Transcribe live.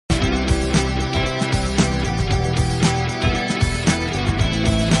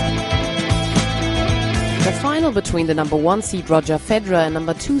final between the number 1 seed Roger Federer and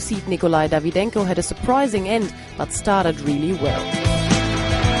number 2 seed Nikolay Davydenko had a surprising end, but started really well.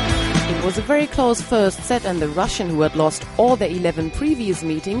 It was a very close first set, and the Russian, who had lost all their 11 previous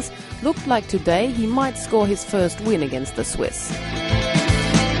meetings, looked like today he might score his first win against the Swiss.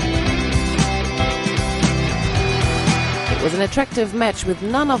 It was an attractive match with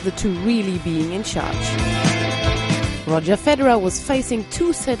none of the two really being in charge. Roger Federer was facing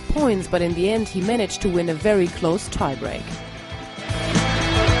 2 set points, but in the end he managed to win a very close tiebreak.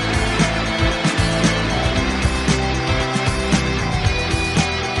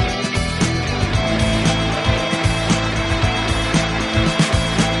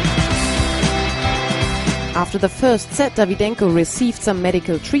 After the first set, Davydenko received some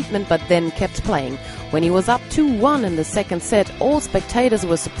medical treatment but then kept playing. When he was up 2-1 in the second set, all spectators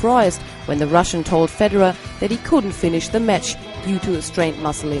were surprised when the Russian told Federer that he couldn't finish the match due to a strained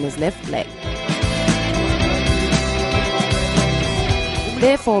muscle in his left leg.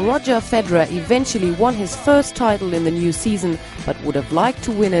 Therefore, Roger Federer eventually won his first title in the new season, but would have liked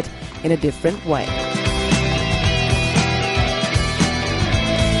to win it in a different way.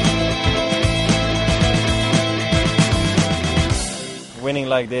 Winning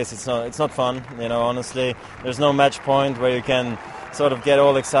like this, it's not fun, honestly. There's no match point where you can sort of get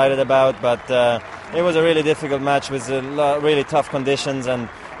all excited about, but it was a really difficult match with really tough conditions, and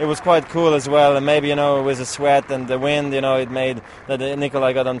it was quite cool as well. And maybe, with the sweat and the wind, it made that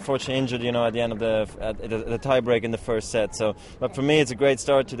Nikolay got unfortunately injured, at the end of the tiebreak in the first set. But for me, it's a great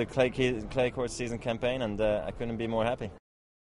start to the clay court season campaign, and I couldn't be more happy.